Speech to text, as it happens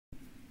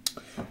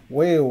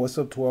Well, what's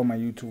up to all my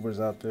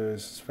YouTubers out there?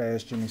 This is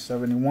Fast Jimmy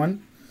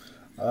 71.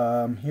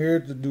 I'm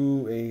here to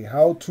do a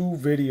how-to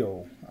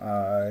video.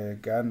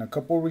 I've gotten a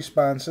couple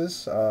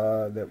responses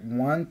that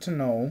want to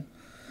know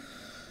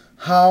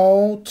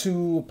how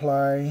to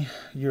apply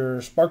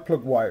your spark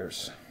plug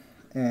wires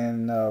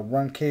and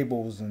run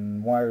cables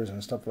and wires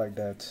and stuff like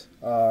that.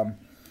 I'm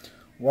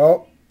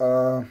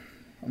going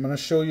to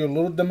show you a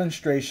little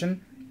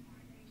demonstration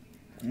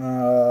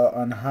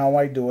on how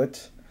I do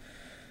it.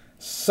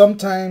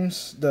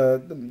 Sometimes,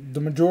 the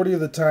majority of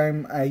the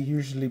time, I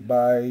usually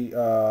buy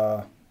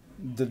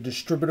the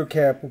distributor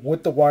cap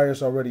with the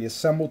wires already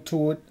assembled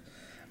to it,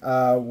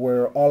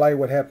 where all I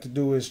would have to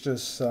do is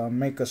just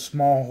make a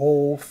small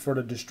hole for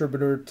the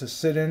distributor to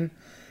sit in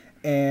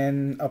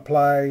and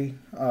apply,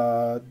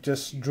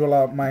 just drill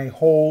out my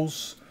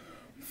holes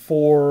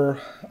for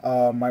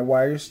my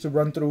wires to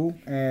run through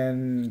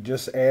and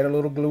just add a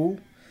little glue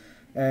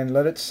and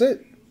let it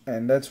sit.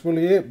 And that's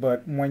really it.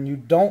 But when you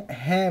don't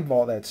have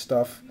all that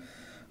stuff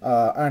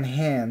on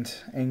hand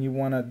and you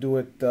want to do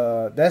it,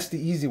 that's the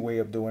easy way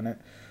of doing it.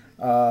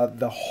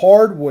 The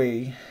hard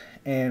way,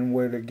 and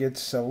where it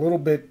gets a little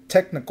bit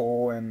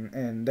technical,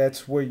 and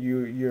that's where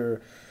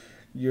you're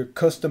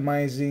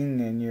customizing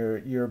and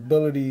your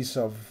abilities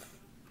of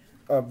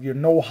your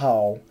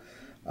know-how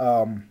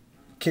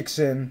kicks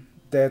in.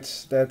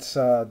 That's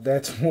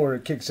where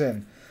it kicks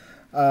in.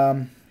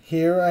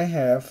 Here I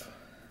have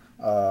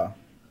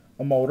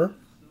a motor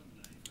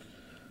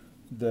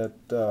that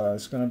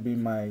is going to be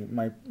my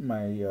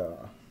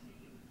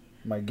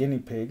guinea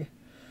pig.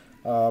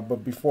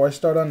 But before I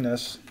start on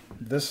this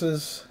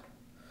is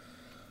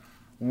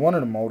one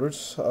of the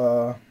motors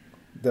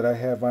that I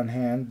have on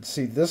hand.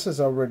 See, this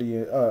is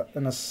already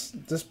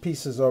this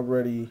piece is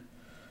already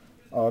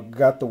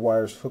got the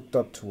wires hooked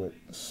up to it,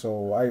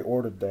 so I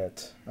ordered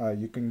that.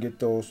 You can get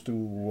those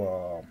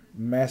through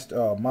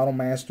Model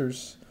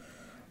Masters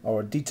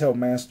or Detail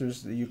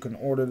Masters. You can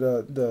order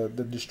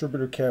the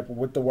distributor cap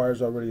with the wires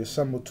already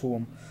assembled to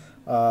them.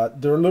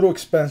 They're a little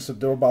expensive.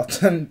 They're about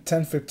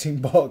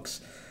 10-15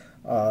 bucks.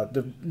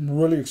 They're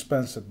really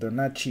expensive. They're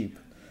not cheap.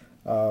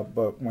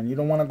 But when you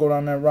don't want to go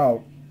down that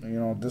route, you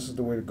know, this is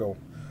the way to go.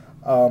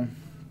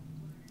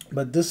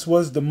 But this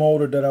was the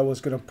motor that I was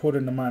going to put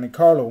in the Monte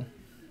Carlo.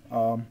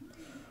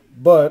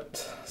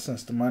 But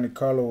since the Monte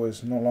Carlo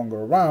is no longer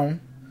around,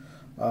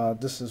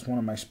 this is one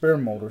of my spare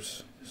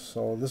motors.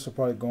 So this will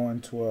probably go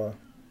into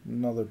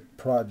another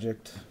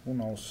project. Who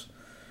knows?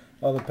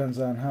 All depends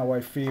on how I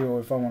feel,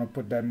 if I want to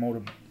put that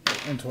motor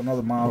into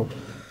another model.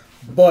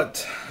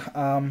 But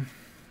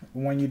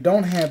when you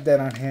don't have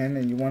that on hand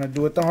and you want to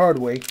do it the hard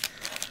way,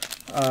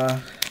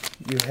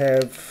 you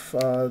have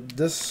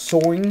this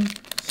sewing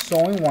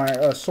string.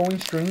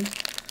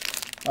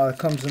 It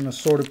comes in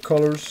assorted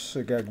colors.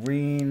 It got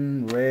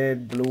green,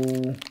 red,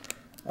 blue,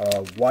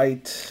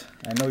 white.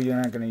 I know you're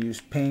not going to use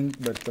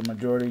pink, but the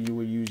majority you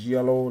will use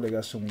yellow. They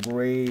got some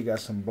gray, got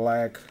some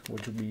black,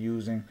 which you'll be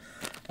using.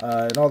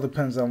 It all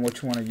depends on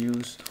what you want to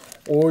use.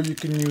 Or you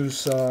can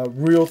use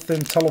real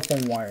thin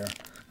telephone wire.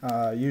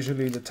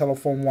 Usually the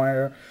telephone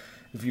wire,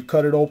 if you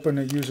cut it open,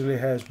 it usually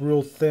has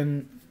real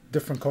thin,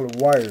 different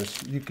colored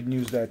wires. You can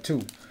use that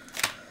too.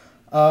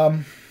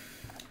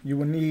 You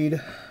will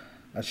need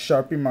a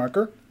Sharpie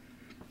marker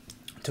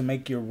to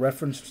make your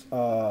reference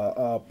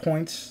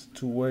points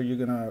to where you're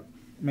gonna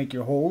make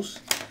your holes.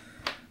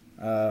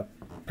 Pair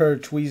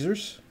of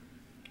tweezers.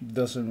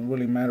 Doesn't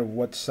really matter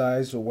what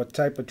size or what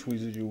type of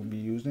tweezers you will be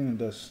using. It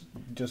does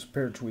just a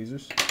pair of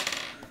tweezers.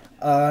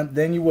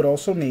 Then you would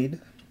also need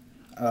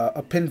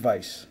a pin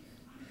vise.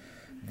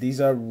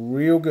 These are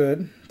real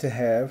good to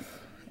have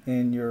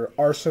in your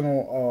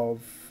arsenal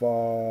of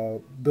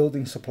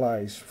building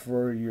supplies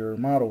for your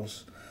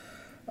models.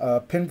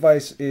 Pin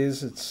vise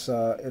is it's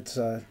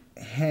a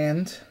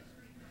hand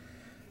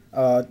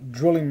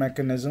drilling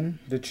mechanism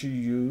that you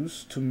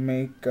use to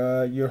make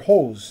your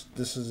holes.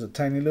 This is a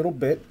tiny little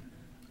bit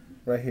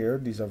right here.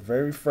 These are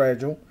very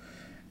fragile.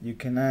 You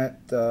cannot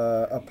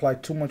apply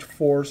too much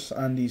force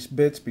on these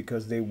bits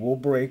because they will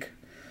break.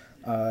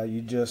 What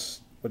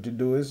you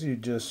do is you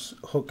just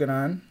hook it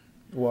on.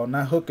 Well,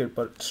 not hook it,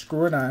 but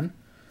screw it on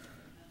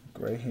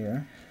right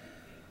here,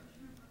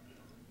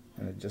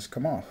 and it just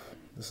come off.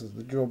 This is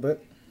the drill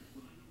bit,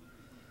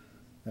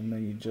 and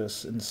then you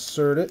just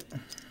insert it.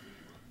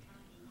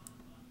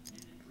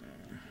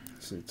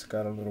 See, it's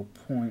got a little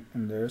point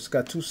in there. It's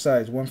got two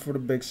sides, one for the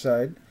big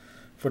side,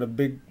 for the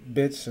big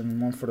bits, and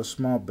one for the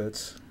small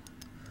bits.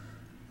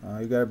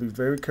 You gotta be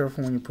very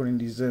careful when you're putting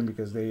these in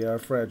because they are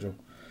fragile.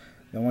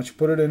 Then once you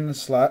put it in the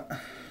slot,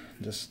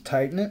 just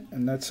tighten it,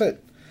 and that's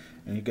it.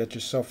 And you get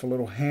yourself a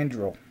little hand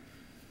drill.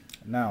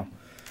 Now,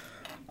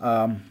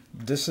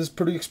 this is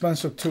pretty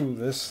expensive too.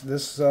 This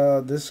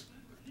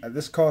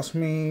cost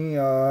me,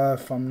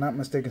 if I'm not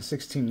mistaken,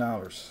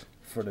 $16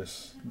 for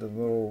this, the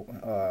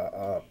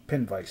little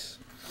pin vise.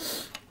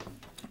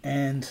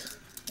 And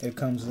it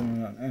comes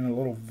in a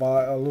little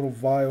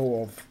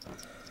vial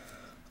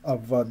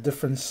of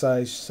different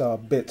size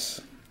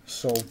bits.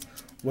 So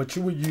what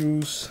you would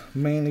use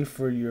mainly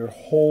for your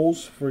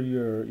holes for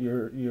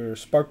your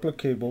spark plug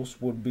cables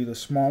would be the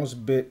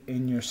smallest bit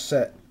in your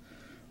set.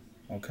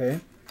 Okay,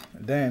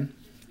 then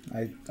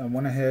I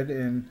went ahead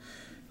and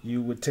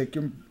you would take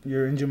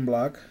your engine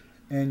block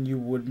and you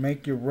would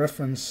make your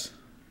reference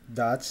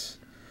dots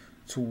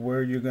to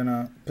where you're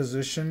gonna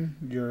position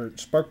your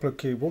spark plug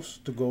cables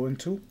to go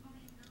into.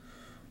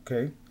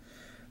 Okay,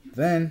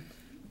 then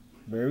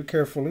very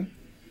carefully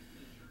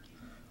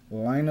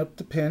line up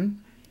the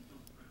pin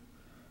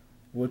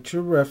with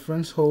your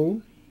reference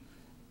hole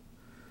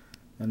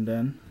and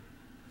then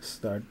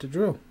start to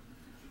drill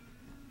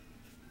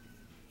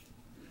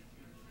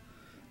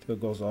till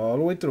it goes all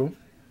the way through.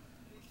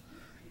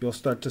 You'll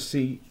start to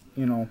see,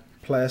 you know,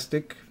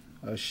 plastic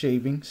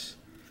shavings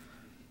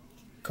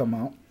come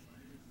out.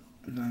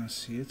 Now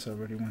see, it's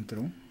already went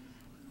through.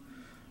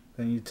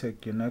 Then you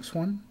take your next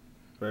one,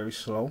 very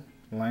slow,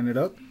 line it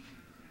up,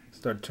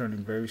 start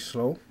turning very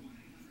slow.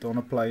 Don't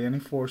apply any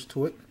force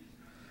to it,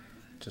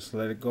 just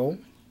let it go.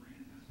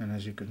 And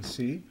as you can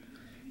see,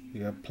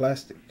 you got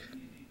plastic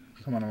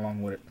coming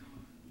along with it.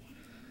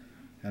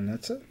 And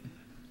that's it.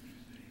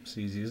 It's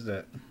easy as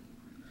that.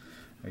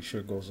 Make sure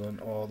it goes on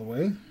all the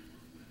way.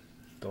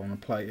 Don't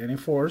apply any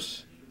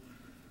force.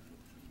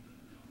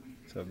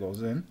 So it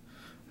goes in.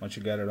 Once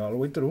you got it all the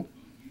way through,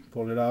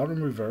 pull it out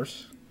in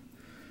reverse.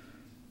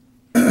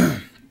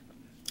 And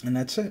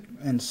that's it.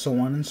 And so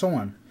on and so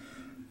on.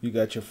 You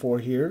got your 4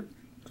 here,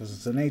 because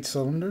it's an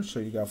 8-cylinder,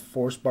 so you got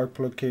 4 spark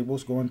plug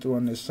cables going through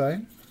on this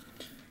side.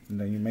 And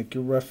then you make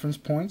your reference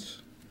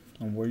points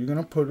on where you're going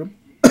to put them.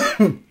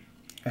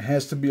 It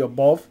has to be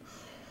above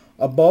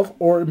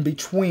or in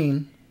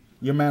between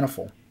your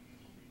manifold.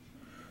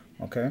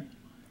 Okay?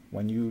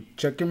 When you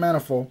check your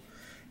manifold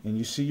and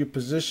you see your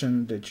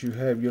position that you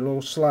have your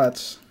little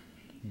slots,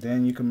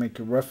 then you can make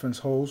your reference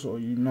holes, or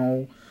you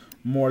know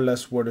more or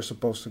less where they're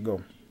supposed to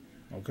go.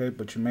 Okay?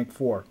 But you make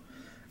 4.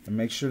 And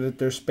make sure that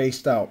they're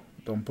spaced out.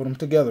 Don't put them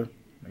together.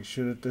 Make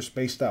sure that they're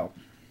spaced out.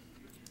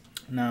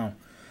 Now,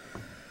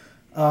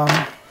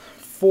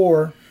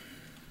 for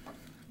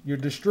your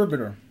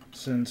distributor,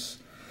 since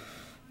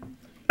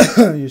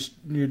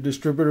your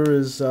distributor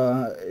is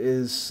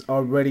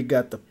already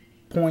got the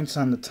points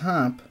on the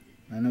top.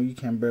 I know you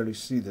can barely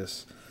see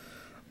this,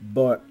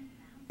 but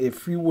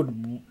if you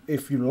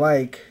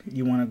like,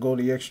 you want to go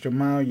the extra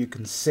mile, you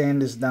can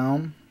sand this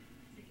down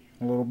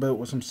a little bit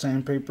with some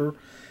sandpaper.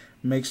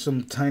 Make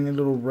some tiny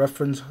little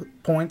reference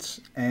points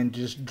and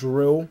just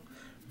drill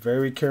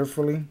very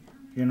carefully,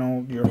 you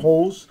know, your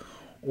holes.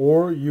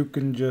 Or you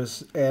can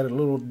just add a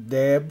little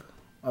dab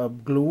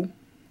of glue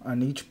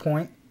on each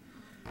point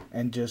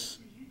and just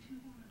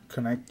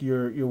connect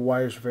your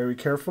wires very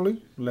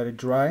carefully. Let it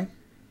dry.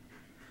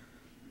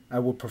 I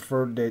would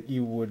prefer that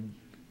you would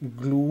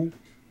glue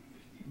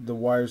the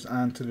wires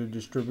onto the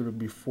distributor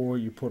before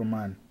you put them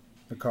on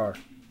the car.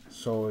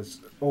 So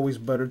it's always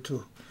better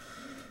to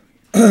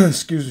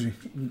excuse me,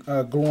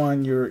 glue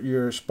on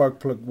your spark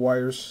plug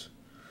wires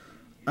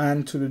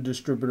onto the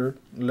distributor.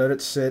 Let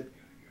it sit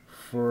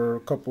for a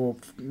couple of,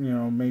 you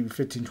know, maybe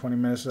 15-20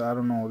 minutes. I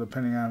don't know,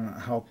 depending on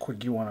how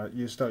quick you want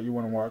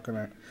to work on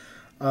it.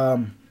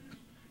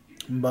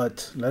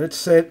 But let it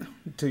sit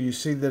until you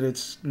see that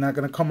it's not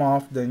going to come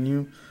off. Then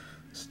you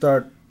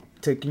start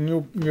taking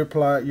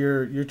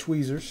your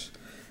tweezers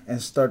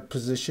and start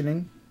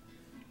positioning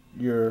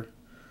your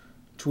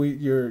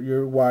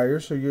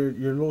wires or your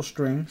little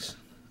strings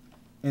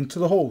into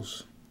the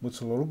holes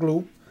with a little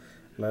glue.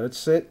 Let it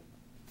sit,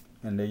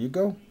 and there you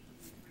go.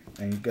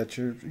 And you got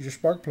your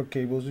spark plug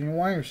cables and your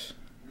wires.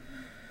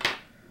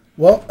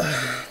 Well,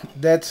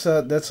 that's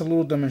a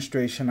little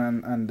demonstration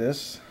on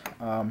this.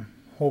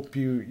 Hope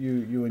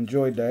you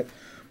enjoyed that.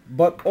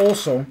 But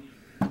also,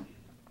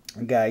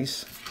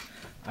 guys,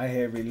 I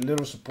have a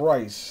little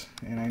surprise,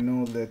 and I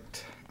know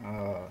that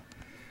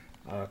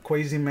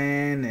Crazy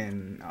Man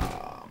and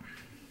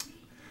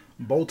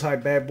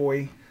Bowtie Bad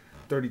Boy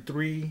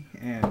 33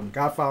 and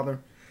Godfather,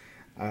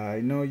 I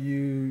know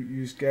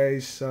you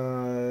guys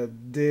you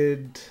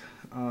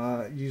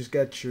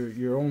got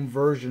your own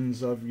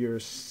versions of your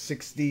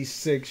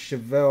 66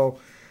 Chevelle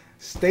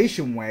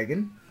station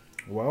wagon.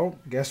 Well,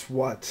 guess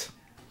what?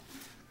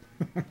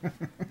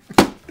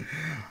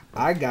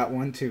 I got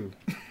one too.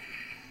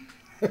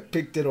 I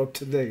picked it up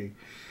today.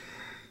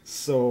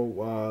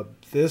 So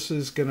this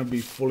is gonna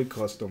be fully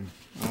custom.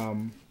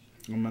 I'm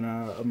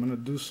gonna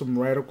do some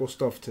radical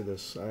stuff to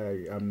this.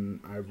 I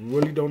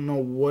really don't know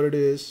what it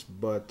is,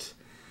 but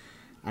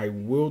I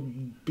will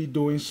be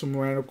doing some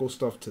radical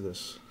stuff to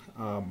this.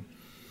 I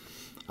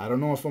don't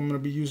know if I'm gonna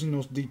be using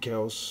those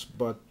decals,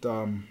 but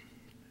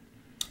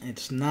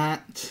it's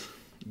not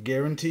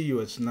guarantee you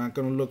it's not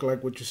gonna look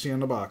like what you see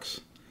on the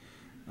box.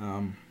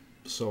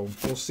 So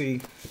we'll see,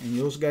 and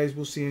you guys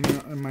will see in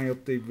my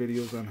update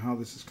videos on how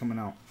this is coming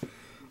out.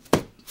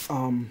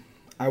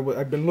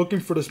 I've been looking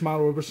for this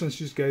model ever since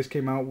you guys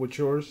came out with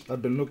yours.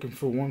 I've been looking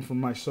for one for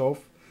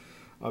myself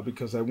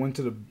because I went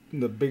to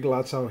the big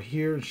lots out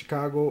here in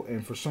Chicago,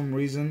 and for some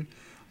reason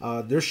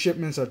Their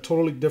shipments are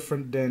totally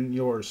different than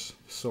yours,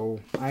 so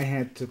I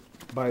had to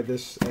buy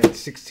this at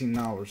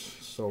 $16.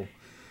 So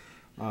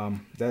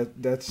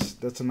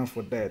that's enough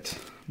with that.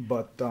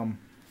 But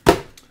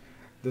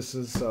this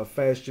is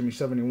Fast Jimmy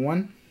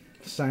 71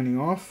 signing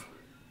off,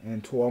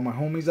 and to all my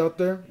homies out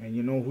there, and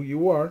you know who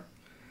you are.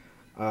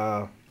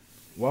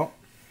 Well,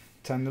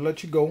 time to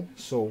let you go.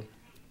 So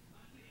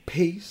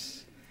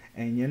peace,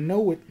 and you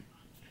know it.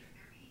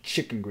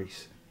 Chicken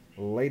grease.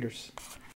 Laters.